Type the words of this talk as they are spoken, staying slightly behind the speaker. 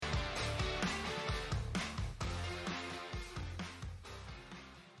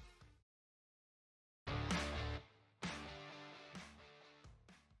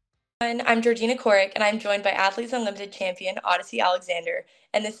I'm Georgina Corrick, and I'm joined by Athletes Unlimited champion Odicci Alexander,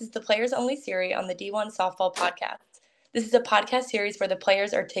 and this is the Players Only series on the D1Softball podcast. This is a podcast series where the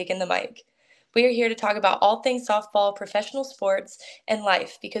players are taking the mic. We are here to talk about all things softball, professional sports, and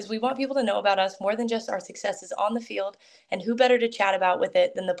life because we want people to know about us more than just our successes on the field, and who better to chat about with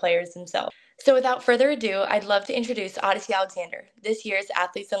it than the players themselves. So without further ado, I'd love to introduce Odicci Alexander, this year's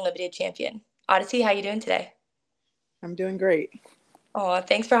Athletes Unlimited champion. Odicci, how you doing today? I'm doing great. Oh,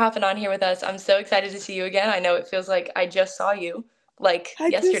 thanks for hopping on here with us. I'm so excited to see you again. I know it feels like I just saw you like I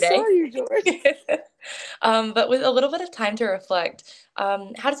just saw yesterday. you, George. But with a little bit of time to reflect,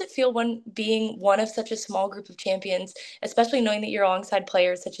 how does it feel when being one of such a small group of champions, especially knowing that you're alongside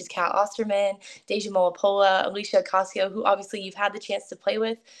players such as Kat Osterman, Deja Molapola, Alicia Ocasio, who obviously you've had the chance to play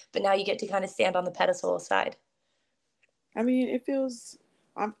with, but now you get to kind of stand on the pedestal aside? I mean, it feels,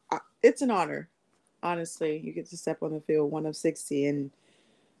 it's an honor. Honestly, you get to step on the field, one of 60, and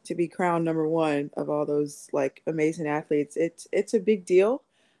to be crowned number one of all those like amazing athletes. It's a big deal.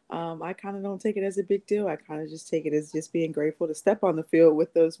 I kind of don't take it as a big deal. I kind of just take it as just being grateful to step on the field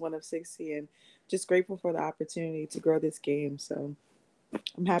with those one of 60, and just grateful for the opportunity to grow this game. So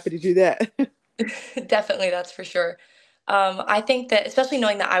I'm happy to do that. Definitely, that's for sure. I think that, especially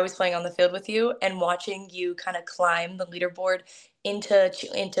knowing that I was playing on the field with you and watching you kind of climb the leaderboard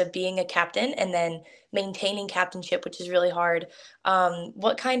into being a captain and then maintaining captainship, which is really hard. How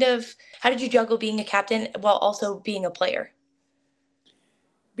did you juggle being a captain while also being a player?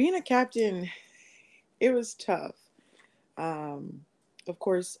 Being a captain, it was tough. Um, of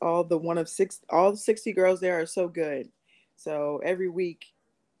course, all the 60 girls there are so good. So every week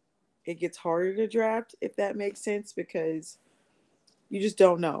it gets harder to draft, if that makes sense, because you just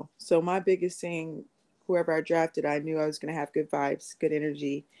don't know. So my biggest thing, whoever I drafted, I knew I was going to have good vibes, good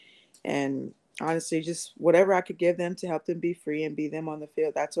energy, and honestly, just whatever I could give them to help them be free and be them on the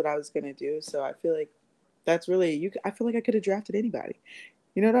field. That's what I was going to do. So I feel like that's really you. I feel like I could have drafted anybody.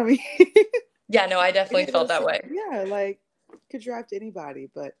 You know what I mean? Yeah, no, I definitely Any of felt those that six, way. yeah, like could draft anybody,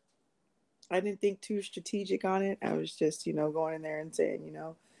 but I didn't think too strategic on it. I was just, going in there and saying,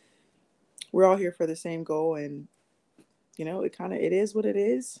 we're all here for the same goal, and it is what it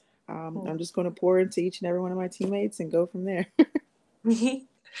is. I'm just going to pour into each and every one of my teammates and go from there.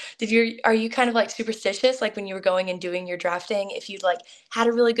 Are you kind of like superstitious, like when you were going and doing your drafting, if you'd like had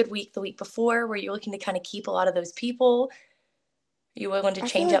a really good week the week before, were you looking to kind of keep a lot of those people? Are you willing to I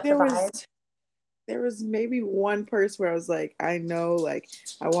feel change like up the there was vibe? there was maybe one person where I was like, I know, like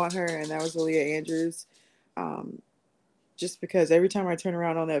I want her, and that was Aaliyah Andrews. Um, just because every time I turn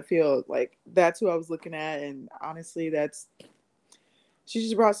around on that field, like that's who I was looking at, and honestly, that's she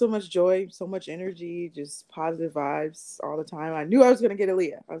just brought so much joy, so much energy, just positive vibes all the time. I knew I was gonna get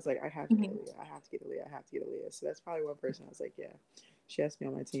Aaliyah. I was like, I have to get Mhm. Aaliyah. I have to get Aaliyah. I have to get Aaliyah. So that's probably one person I was like, yeah, she has to be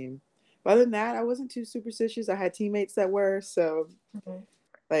on my team. But other than that, I wasn't too superstitious. I had teammates that were, so Mhm.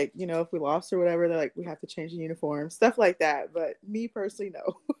 like, if we lost or whatever, they're like, we have to change the uniform, stuff like that. But me personally,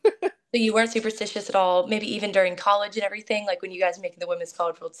 no. So you weren't superstitious at all, maybe even during college and everything, like when you guys were making the Women's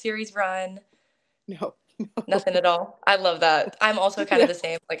College World Series run? No, no. Nothing at all? I love that. I'm also kind of Yeah, the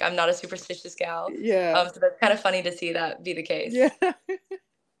same, like, I'm not a superstitious gal, yeah, so that's kind of funny to see that be the case. yeah.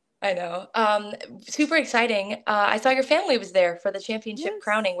 I know. Super exciting. I saw your family was there for the championship Yes,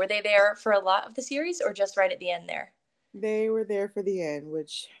 crowning. Were they there for a lot of the series or just right at the end there? they were there for the end,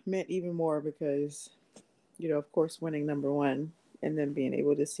 which meant even more because, of course, winning number one and then being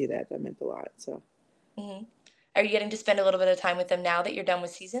able to see that meant a lot. So, Mhm. Are you getting to spend a little bit of time with them now that you're done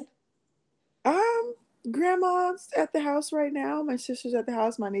with season? um, grandma's at the house right now. My sister's at the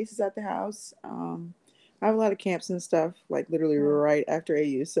house. My niece is at the house. I have a lot of camps and stuff, like literally Mhm. right after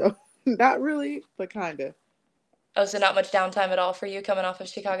AU. So, not really, but kind of. Oh, so not much downtime at all for you coming off of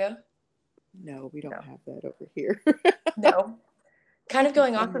Chicago? No, we don't No. have that over here. No. Kind of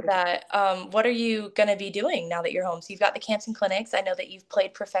going off of No. that, what are you going to be doing now that you're home? So you've got the camps and clinics. I know that you've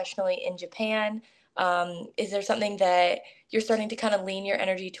played professionally in Japan. Is there something that you're starting to kind of lean your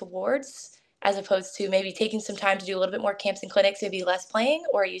energy towards as opposed to maybe taking some time to do a little bit more camps and clinics, maybe less playing,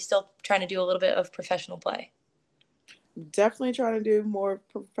 or are you still trying to do a little bit of professional play? Definitely trying to do more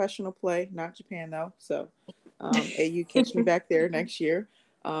professional play, not Japan though. So, AU catch me back there next year.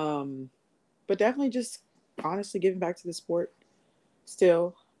 Um, but definitely just honestly giving back to the sport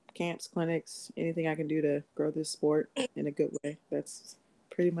still, camps, clinics, anything I can do to grow this sport in a good way. That's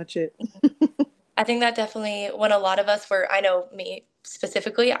pretty much it. I think that definitely when a lot of us were, I know me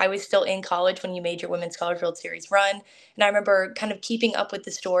specifically, I was still in college when you made your Women's College World Series run. And I remember kind of keeping up with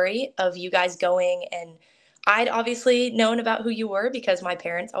the story of you guys going. And I'd obviously known about who you were because my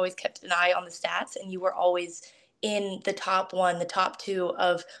parents always kept an eye on the stats and you were always in the top one, the top two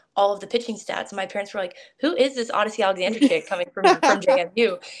of all of the pitching stats. And my parents were like, who is this Odicci Alexander kid coming from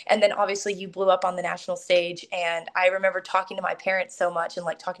JMU? And then obviously you blew up on the national stage. And I remember talking to my parents so much and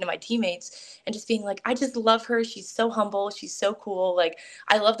like talking to my teammates and just being like, I just love her. She's so humble. She's so cool. Like,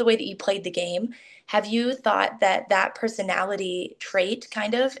 I love the way that you played the game. Have you thought that that personality trait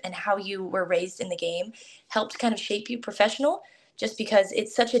kind of and how you were raised in the game helped kind of shape you professional? Just because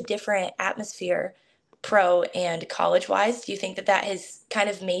it's such a different atmosphere, pro and college wise. Do you think that that has kind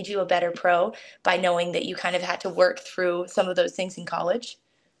of made you a better pro by knowing that you kind of had to work through some of those things in college?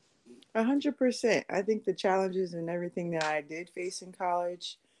 100%. I think the challenges and everything that I did face in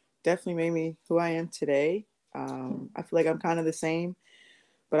college definitely made me who I am today. I feel like I'm kind of the same,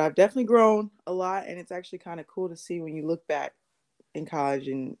 but I've definitely grown a lot, and it's actually kind of cool to see when you look back in college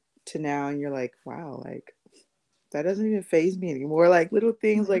and to now, and you're like, wow, like that doesn't even phase me anymore. Like little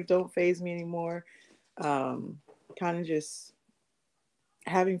things like don't phase me anymore. Um, Kind of just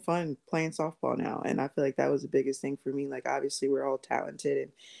having fun playing softball now, and I feel like that was the biggest thing for me. Like obviously we're all talented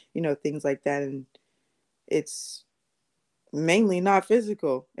and things like that, and it's mainly not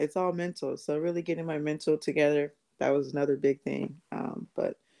physical, it's all mental. So really getting my mental together, that was another big thing.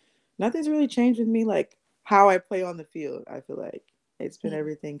 But nothing's really changed with me, like how I play on the field. I feel like it's been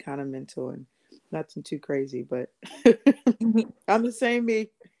everything kind of mental and nothing too crazy, but I'm the same me.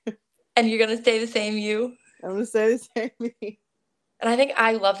 And you're going to stay the same you. I'm gonna say the same me. And I think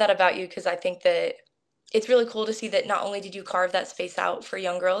I love that about you because I think that it's really cool to see that not only did you carve that space out for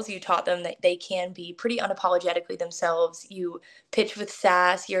young girls, you taught them that they can be pretty unapologetically themselves. You pitch with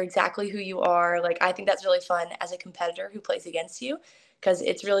sass, you're exactly who you are. Like, I think that's really fun as a competitor who plays against you because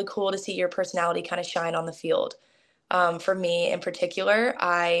it's really cool to see your personality kind of shine on the field. For me in particular,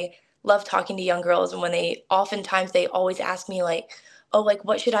 I love talking to young girls, and when they oftentimes they always ask me like, "Oh, like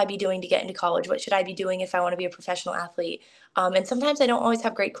what should I be doing to get into college? What should I be doing if I want to be a professional athlete?" And sometimes I don't always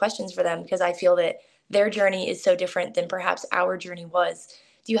have great questions for them because I feel that their journey is so different than perhaps our journey was.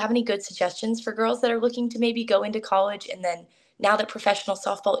 Do you have any good suggestions for girls that are looking to maybe go into college and then now that professional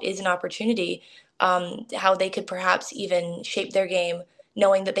softball is an opportunity, how they could perhaps even shape their game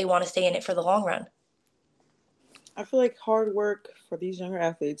knowing that they want to stay in it for the long run? I feel like hard work for these younger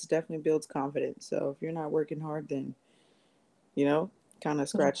athletes definitely builds confidence. So if you're not working hard, then you know, kind of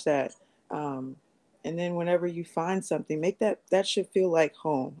scratch that. Um, and then whenever you find something, make that should feel like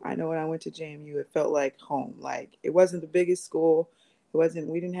home. I know when I went to JMU, it felt like home. Like it wasn't the biggest school. We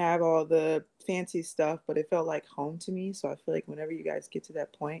didn't have all the fancy stuff, but it felt like home to me. So I feel like whenever you guys get to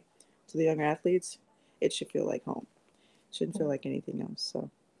that point, to the younger athletes, it should feel like home. It shouldn't feel like anything else. So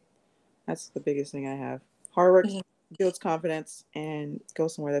that's the biggest thing I have. Hard work Mhm. builds confidence, and go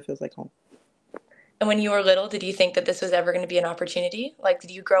somewhere that feels like home. And when you were little, did you think that this was ever going to be an opportunity? Like,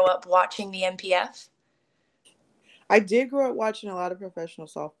 did you grow up watching the MPF? I did grow up watching a lot of professional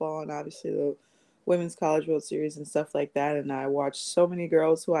softball and obviously the Women's College World Series and stuff like that. And I watched so many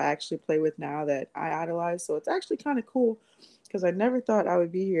girls who I actually play with now that I idolize. So it's actually kind of cool because I never thought I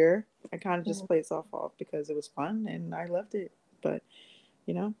would be here. I kind of just Mhm. played softball because it was fun and I loved it. But,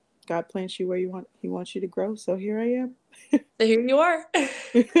 you know, God plants you where He wants you to grow. So here I am. So here you are.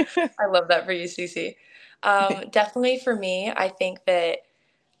 I love that for you, Cece. Definitely for me, I think that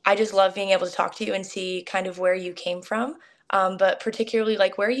I just love being able to talk to you and see kind of where you came from. But particularly,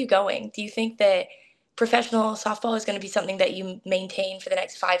 like, where are you going? Do you think that professional softball is going to be something that you maintain for the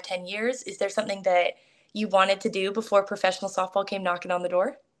next 5, 10 years? Is there something that you wanted to do before professional softball came knocking on the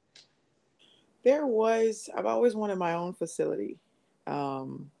door? I've always wanted my own facility.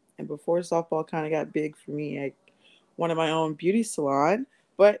 And before softball kind of got big for me, I wanted my own beauty salon.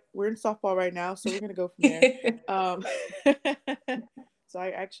 But we're in softball right now, so we're going to go from there. Um, so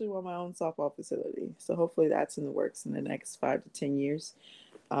I actually want my own softball facility. So hopefully that's in the works in the next 5 to 10 years.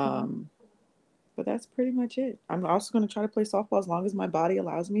 Um, but that's pretty much it. I'm also going to try to play softball as long as my body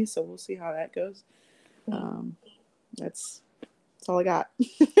allows me. So we'll see how that goes. Um, that's that's all I got.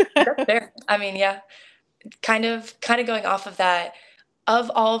 That's fair. I mean, yeah, kind of going off of that,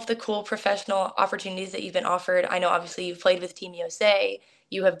 of all of the cool professional opportunities that you've been offered, I know obviously you've played with Team USA,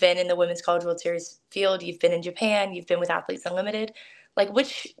 you have been in the Women's College World Series field, you've been in Japan, you've been with Athletes Unlimited. Like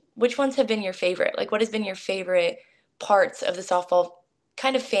which ones have been your favorite? Like what has been your favorite parts of the softball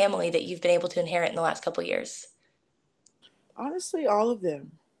kind of family that you've been able to inherit in the last couple of years? Honestly, all of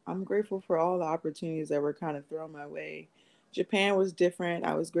them. I'm grateful for all the opportunities that were kind of thrown my way. Japan was different.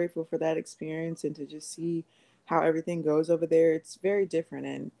 I was grateful for that experience and to just see how everything goes over there. It's very different,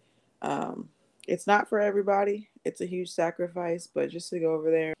 and um, it's not for everybody. It's a huge sacrifice, but just to go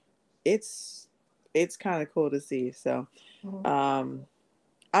over there, it's it's kind of cool to see. So Mhm. um,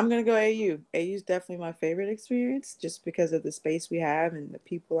 I'm gonna go AU. AU is definitely my favorite experience, just because of the space we have and the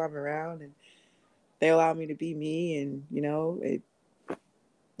people I'm around, and they allow me to be me, and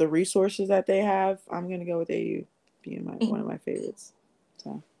the resources that they have. I'm gonna go with AU being one of Mhm. my favorites.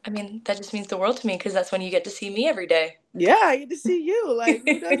 So I mean, that just means the world to me because that's when you get to see me every day. yeah, I get to see you. Like,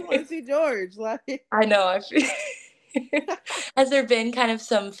 who doesn't want to see George? Like, I know. Has there been kind of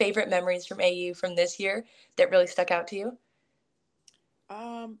some favorite memories from AU from this year that really stuck out to you?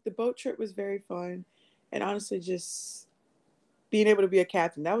 the boat trip was very fun, and honestly, just being able to be a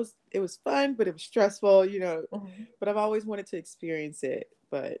captain, it was fun, but it was stressful, Mhm. but I've always wanted to experience it.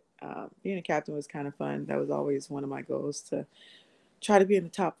 But being a captain was kind of fun. That was always one of my goals, to try to be in the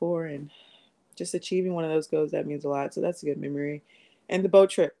top four, and just achieving one of those goals, that means a lot. So that's a good memory. And the boat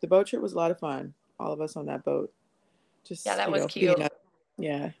trip was a lot of fun. All of us on that boat, Yeah, just that was being cute. up.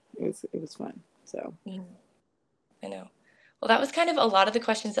 Yeah, it was fun. So Mhm. I know. Well, that was kind of a lot of the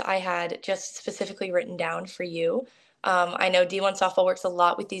questions that I had just specifically written down for you. I know D1 Softball works a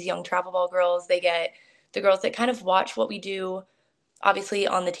lot with these young travel ball girls. They get the girls that kind of watch what we do, obviously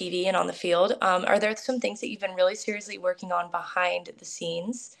on the TV and on the field. Are there some things that you've been really seriously working on behind the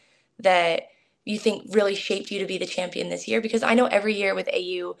scenes that you think really shaped you to be the champion this year? Because I know every year with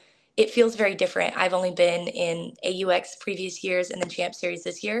AU, it feels very different. I've only been in AUX previous years and the Champ Series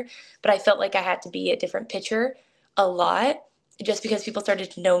this year, but I felt like I had to be a different pitcher a lot just because people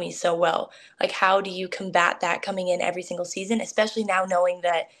started to know me so well. Like, how do you combat that coming in every single season, especially now knowing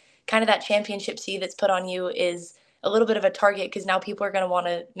that kind of that championship C that's put on you is a little bit of a target because now people are going to want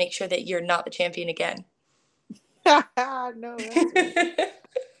to make sure that you're not the champion again. no, that's right.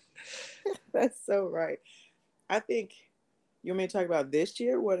 That's so right. I think you want me to talk about this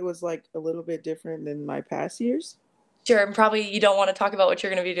year, what it was like a little bit different than my past years. Sure, and probably you don't want to talk about what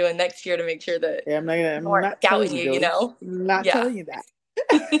you're going to be doing next year to make sure that Yeah, people I'm aren't not telling scouting you, you, you George. know? I'm not Yeah. telling you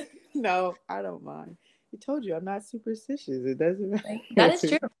that. No, I don't mind. I told you I'm not superstitious. It doesn't Right? That matter.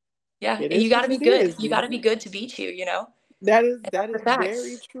 is true. Yeah, It and you is got to what be it good. is. You got to be good to beat you, you know? And That that's the is very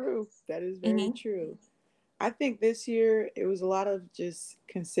facts. true. That is very Hmm. true. I think this year it was a lot of just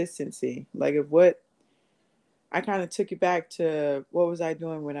consistency. Like, of what I kind of took it back to, what was I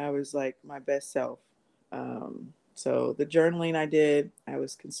doing when I was like my best self. So the journaling I did, I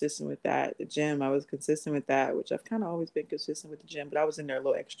was consistent with that. The gym, I was consistent with that, which I've kind of always been consistent with the gym, but I was in there a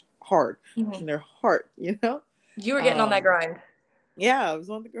little extra hard. I was in Hmm. there hard, you know? You were getting on that Um, grind. yeah, I was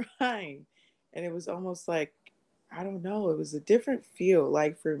on the grind. And it was almost like, I don't know, it was a different feel.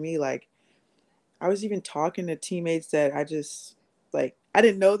 Like, for me, like, I was even talking to teammates that I just, like, I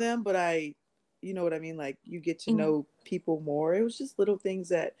didn't know them, but you know what I mean? Like, you get to Hmm. know people more. It was just little things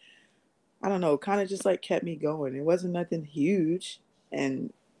that, I don't know, kind of just like kept me going. It wasn't nothing huge.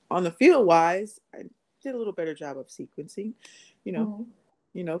 And on the field wise, I did a little better job of sequencing, you know,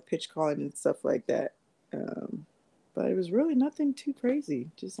 Hmm. pitch calling and stuff like that. Um, but it was really nothing too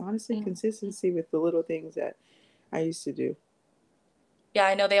crazy. Just honestly Hmm. consistency with the little things that I used to do. Yeah,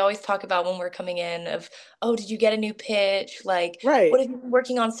 I know they always talk about when we're coming in of, "Oh, did you get a new pitch? Like, Right. what have you been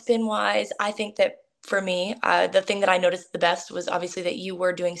working on spin-wise?" I think that for me, the thing that I noticed the best was obviously that you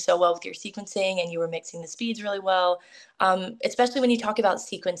were doing so well with your sequencing and you were mixing the speeds really well, especially when you talk about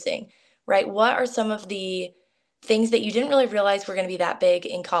sequencing, right? What are some of the things that you didn't really realize were gonna be that big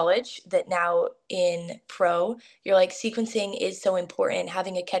in college that now in pro, you're like, sequencing is so important,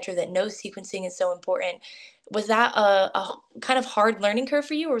 having a catcher that knows sequencing is so important. Was that a kind of hard learning curve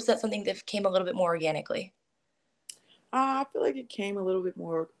for you, or was that something that came a little bit more organically? I feel like it came a little bit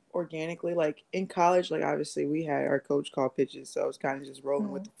more organically. Like, in college, like, obviously we had our coach call pitches, so I was kind of just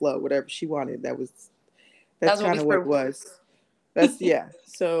rolling with Mhm. the flow, whatever she wanted. That That's was what we kind of what it threw. was. That's yeah.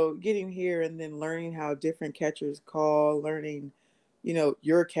 So getting here and then learning how different catchers call, learning,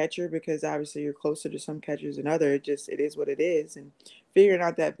 your catcher, because obviously you're closer to some catchers than other. It is what it is, and figuring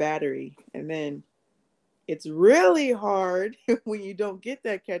out that battery, and then it's really hard when you don't get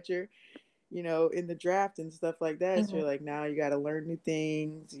that catcher, in the draft and stuff like that. So Mhm, you're like, now you got to learn new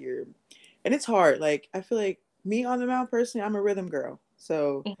things. And it's hard. Like, I feel like me on the mound personally, I'm a rhythm girl.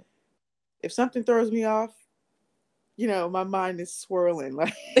 So mhm. if something throws me off, my mind is swirling.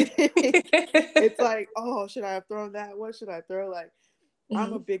 Like, it's like, oh, should I have thrown that? What should I throw? Like,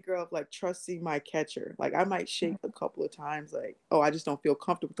 I'm a Mhm, big girl of like trusting my catcher. Like, I might shake a couple of times, like, oh, I just don't feel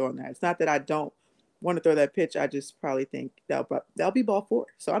comfortable throwing that. It's not that I don't want to throw that pitch. I just probably think that'll be ball four.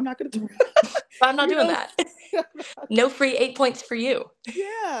 So I'm not gonna mhm. throw, But I'm not you doing know. that. No free 8 points for you.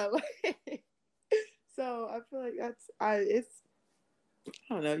 Yeah. Like, so I feel like I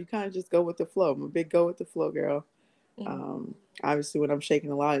don't know, you kind of just go with the flow. I'm a big go with the flow girl. Mhm, Um, Obviously when I'm shaking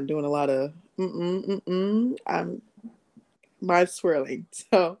a lot and doing a lot of I'm my swirling.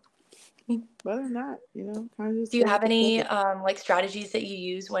 So, but other than that, kind of just Do you go with have the any flow. like strategies that you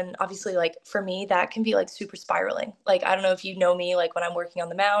use when obviously like for me that can be like super spiraling. Like I don't know if you know me, like when I'm working on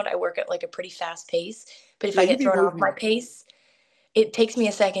the mound, I work at like a pretty fast pace, but if Yeah, I you get be thrown off my moving. pace, it takes me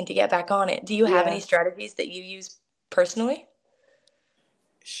a second to get back on it. Do you have any Yeah. strategies that you use personally?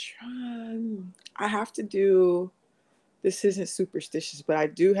 I have to do. This isn't superstitious, but I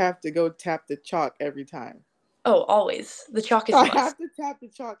do have to go tap the chalk every time. Oh, always. The chalk is a I must. have to tap the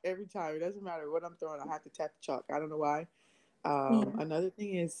chalk every time. It doesn't matter what I'm throwing. I have to tap the chalk. I don't know why. Mhm. Another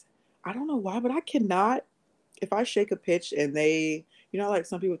thing is, I don't know why, but I cannot. If I shake a pitch and they, like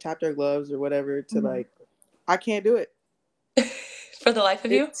some people tap their gloves or whatever to Mhm. like, I can't do it. For the life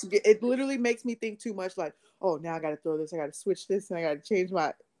of you? It literally makes me think too much. Like, oh, now I got to throw this. I got to switch this, and I got to change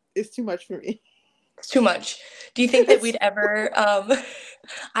my. It's too much for me. It's too much. Do you think that It's we'd ever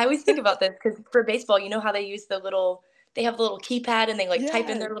I always think about this because for baseball, you know how they use they have the little keypad and they like type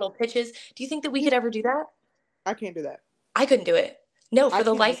in yeah, their little pitches. Do you think that we yeah. could ever do that? I can't do that. I couldn't do it. No, I for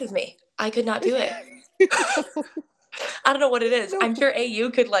the can't do life of me. I could not do it. that. I don't know what it is. No, I'm sure AU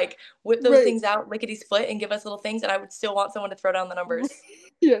could like whip those right. things out lickety split and give us little things, and I would still want someone to throw down the numbers.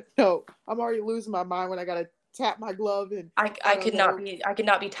 Yeah, no. I'm already losing my mind when I gotta tap my glove and I don't know. I could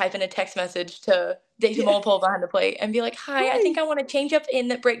not be typing a text message to Deja Yeah, Mulpole behind the plate and be like, "Hi, I right, think I want to change up in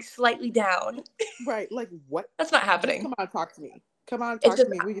that breaks slightly down." right. Like what? That's not Just happening. come on, talk to me. Come on, It's talk to just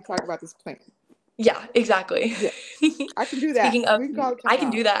me. We can talk about this plan. yeah, exactly. Yeah, I can do that. Speaking of, We can call a I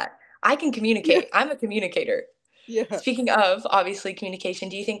can do timeout. that. I can Yeah, communicate. I'm a communicator. yeah. Speaking of, obviously, communication,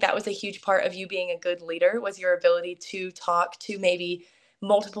 do you think that was a huge part of you being a good leader? Was your ability to talk to maybe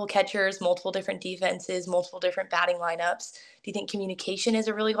multiple catchers, multiple different defenses, multiple different batting lineups? Do you think communication is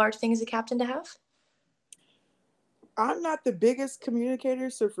a really large thing as a captain to have? I'm not the biggest communicator,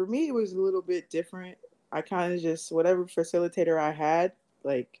 so for me it was a little bit different. I kind of just whatever facilitator I had,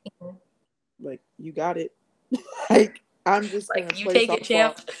 like Mhm. you got it. Like I'm just gonna Like, you play take it, softball.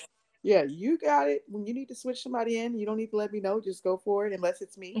 champ. Yeah, you got it. When you need to switch somebody in, you don't need to let me know. Just go for it, unless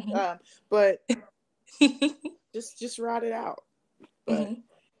it's me. Hmm. But just ride it out. But Hmm.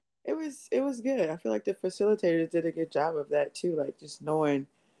 it was good. I feel like the facilitators did a good job of that too, like just knowing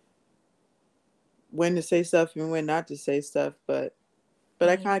when to say stuff and when not to say stuff. But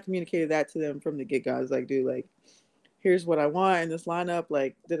I Hmm. kind of communicated that to them from the get go. I was like, dude, like here's what I want in this lineup.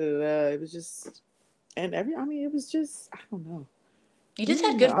 Like da da da. It was just and every. I mean, it was just I don't know. You I just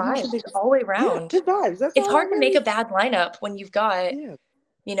don't had even know. good I'm not the vibes biggest. all the way Yeah, around. good vibes. That's It's all I hard to make really. a bad lineup when you've got,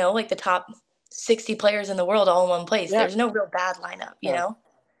 Yeah. like the top 60 players in the world all in one place. Yep. There's no real bad lineup, you No. know?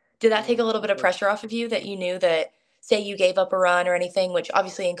 Did that take No. a little bit of Okay. pressure off of you that you knew that, say you gave up a run or anything, which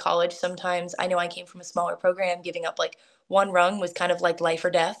obviously in college sometimes, I know I came from a smaller program, giving up like one run was kind of like life or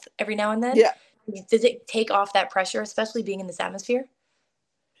death every now and then. Yeah. Does it take off that pressure, especially being in this atmosphere?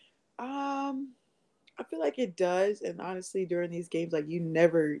 Um, I feel like it does, and honestly, during these games, like you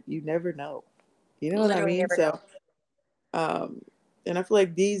never know. You know what I Literally mean? never So, know. um, and I feel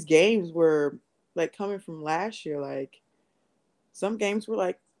like these games were like coming from last year. Like some games were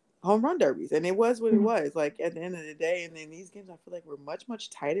like home run derbies, and it was what it Mhm. was. Like at the end of the day, and then these games, I feel like were much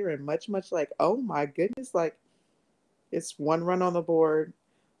tighter and much like, oh my goodness, like it's one run on the board.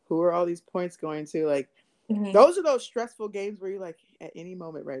 Who are all these points going to? Like Mhm. those are those stressful games where you're like, at any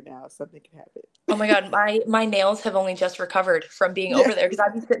moment right now, something can happen. Oh my God, my nails have only just recovered from being Yeah. over there because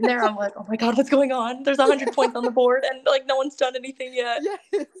I'd be sitting there. I'm like, oh my God, what's going on? There's 100 points on the board, and like no one's done anything yet.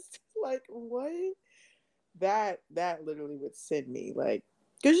 Yes. Like what? That literally would send me like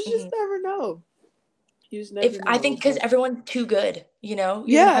because you just Mhm. never know. You just If never I know. think because But everyone's too good, you're gonna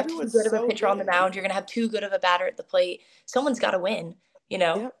yeah, have too everyone's good of a so pitcher on the good. mound. You're gonna have too good of a batter at the plate. Someone's got to win. You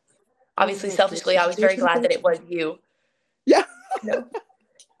know. Yep. Oh Obviously, no, selfishly, I was pitch very to the glad that coach. it was you. Yeah. You know.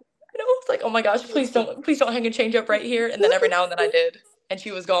 It's like, oh my gosh, please don't hang a change up right here. And then every now and then I did, and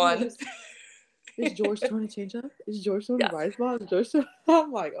she was gone. Yes. Is George throwing a change up? Is George throwing a Yeah. rise ball? Is George throwing...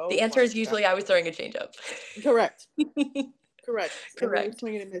 I'm like, The oh answer my is god. usually I was throwing a change up. Correct. Correct. And we were Correct.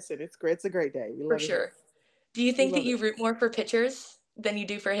 swinging and missing. It's great. It's a great day. We For love it here. sure. Do you We think that love you it. root more for pitchers than you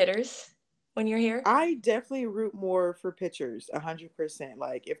do for hitters when you're here? I definitely root more for pitchers, 100%.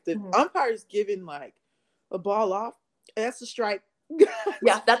 Like if the Mhm. umpire's giving like a ball off, that's a strike.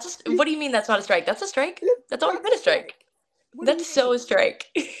 Yeah, what do you mean that's not a strike? That's a strike. That's always That's been a a strike. strike. What do That's you so mean? a strike.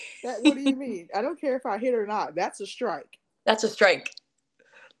 That what do you mean? I don't care if I hit or not. That's a strike. That's a strike.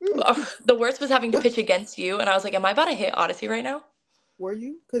 Ugh, the worst was having to pitch against you, and I was like, "Am I about to hit Odyssey right now?" Were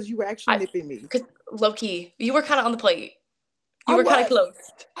you? Because you were actually I, nipping me. because low key, you were kind of on the plate. You I were kind of was.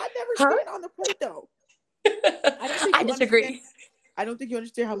 close, I never huh? stand on the plate though. I don't think I you understand. disagree. I don't think you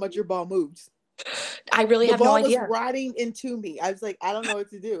understand how much your ball moves. I really The have no ball was idea. riding into me. I was like, I don't know what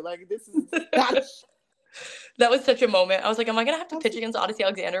to do. Like, this is not. That was such a moment. I was like, am I going to have I to was pitch like, against Odicci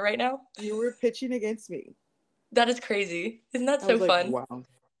Alexander right now? you were pitching against me. That is crazy. Isn't that I so was like, fun? wow.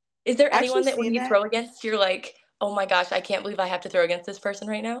 Is there Actually, anyone that when seeing you that, throw against, you're like, oh my gosh, I can't believe I have to throw against this person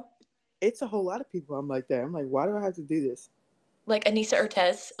right now? it's a whole lot of people. I'm like that. I'm like, why do I have to do this? Like Anissa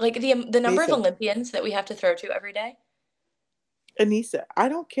Ortez, like the number of Anissa, Olympians that we have to throw to every day. Anissa, I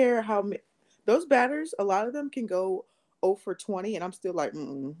don't care how many, those batters, a lot of them can go 0 for 20, and I'm still like, I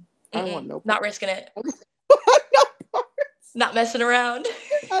don't want no part. Not risking it. No parts. Not messing around.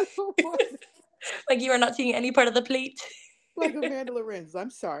 I don't want it. Like you are not seeing any part of the plate. Like Amanda Lorenz. I'm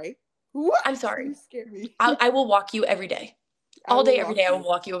sorry. What? I'm sorry. You scared me. I will walk you every day. I All will day, every walk day, I will you.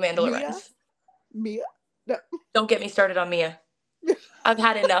 walk you Amanda Mia? Lorenz. Mia? No. Don't get me started on Mia. I've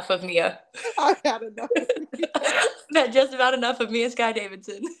had enough of Mia. I've had enough of Mia. I've had just about enough of Mia Sky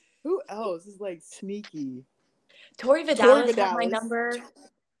Davidson. Who else is like sneaky? Tori Vidalis had my number.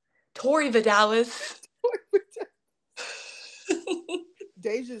 Tori Vidalis.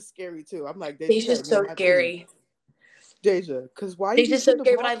 Deja's scary too. I'm like, Deja's so scary. Deja, because why Deja's so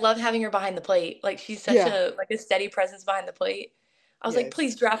scary, but I love having her behind the plate. Like she's such a steady presence behind the plate. I was like,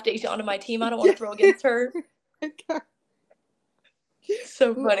 please draft Deja onto my team. I don't want to throw against her.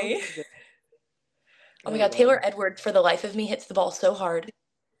 So funny. Oh my God, Taylor Edwards, for the life of me, hits the ball so hard.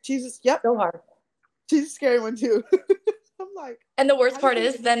 Jesus, yep. So hard. She's a scary one too. I'm like. And the worst part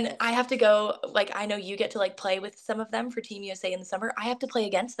is then I have to go, like, I know you get to like play with some of them for Team USA in the summer. I have to play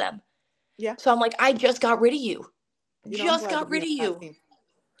against them. Yeah. So I'm like, I just got rid of you. Just got rid of you.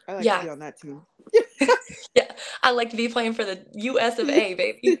 I like to be on that team. Yeah. I like to be playing for the US of A,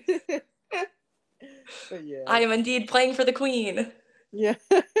 baby. But yeah. I am indeed playing for the Queen. Yeah.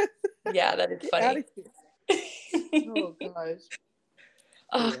 Yeah, that is funny. Oh gosh.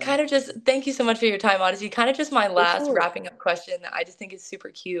 Oh, kind of just thank you so much for your time, Odyssey. Kind of just my last wrapping up question that I just think is super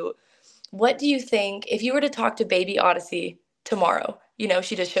cute. What do you think if you were to talk to baby Odyssey tomorrow? You know,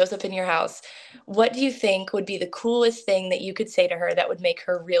 she just shows up in your house. What do you think would be the coolest thing that you could say to her that would make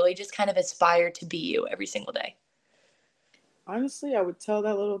her really just kind of aspire to be you every single day? Honestly, I would tell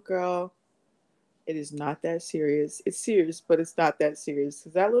that little girl, it is not that serious. It's serious, but it's not that serious.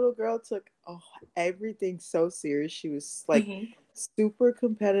 Because that little girl took everything so serious. She was like super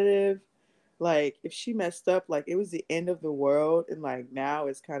competitive. Like if she messed up, like it was the end of the world. And like now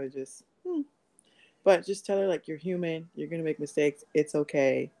it's kind of just, But just tell her like you're human. You're going to make mistakes. It's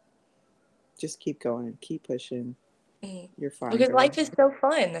okay. Just keep going. Keep pushing. You're fine. Because life is so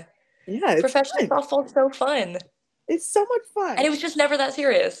fun. Yeah, it's professional softball is so fun. It's so much fun. And it was just never that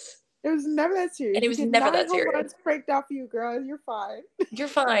serious. It was never that serious. And it was never that serious. 9 home runs breaked off you, girl. You're fine. You're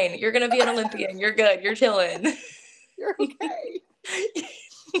fine. You're going to be an Olympian. You're good. You're chilling. You're okay.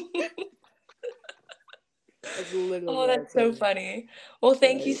 That's so funny. Well,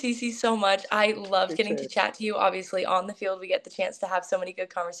 thank you, Cece, so much. I love getting to chat to you. Obviously, on the field, we get the chance to have so many good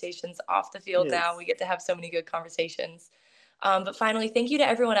conversations. Off the field now, we get to have so many good conversations. But finally, thank you to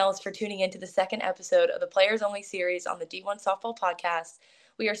everyone else for tuning into the second episode of the Players Only series on the D1Softball podcast.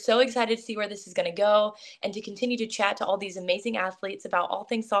 We are so excited to see where this is going to go and to continue to chat to all these amazing athletes about all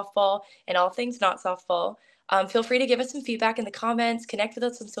things softball and all things not softball. Feel free to give us some feedback in the comments, connect with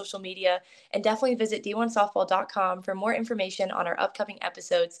us on social media, and definitely visit D1Softball.com for more information on our upcoming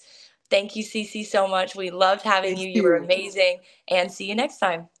episodes. Thank you, Cece, so much. We loved having you. You were amazing. And see you next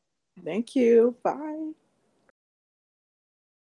time. Thank you. Bye.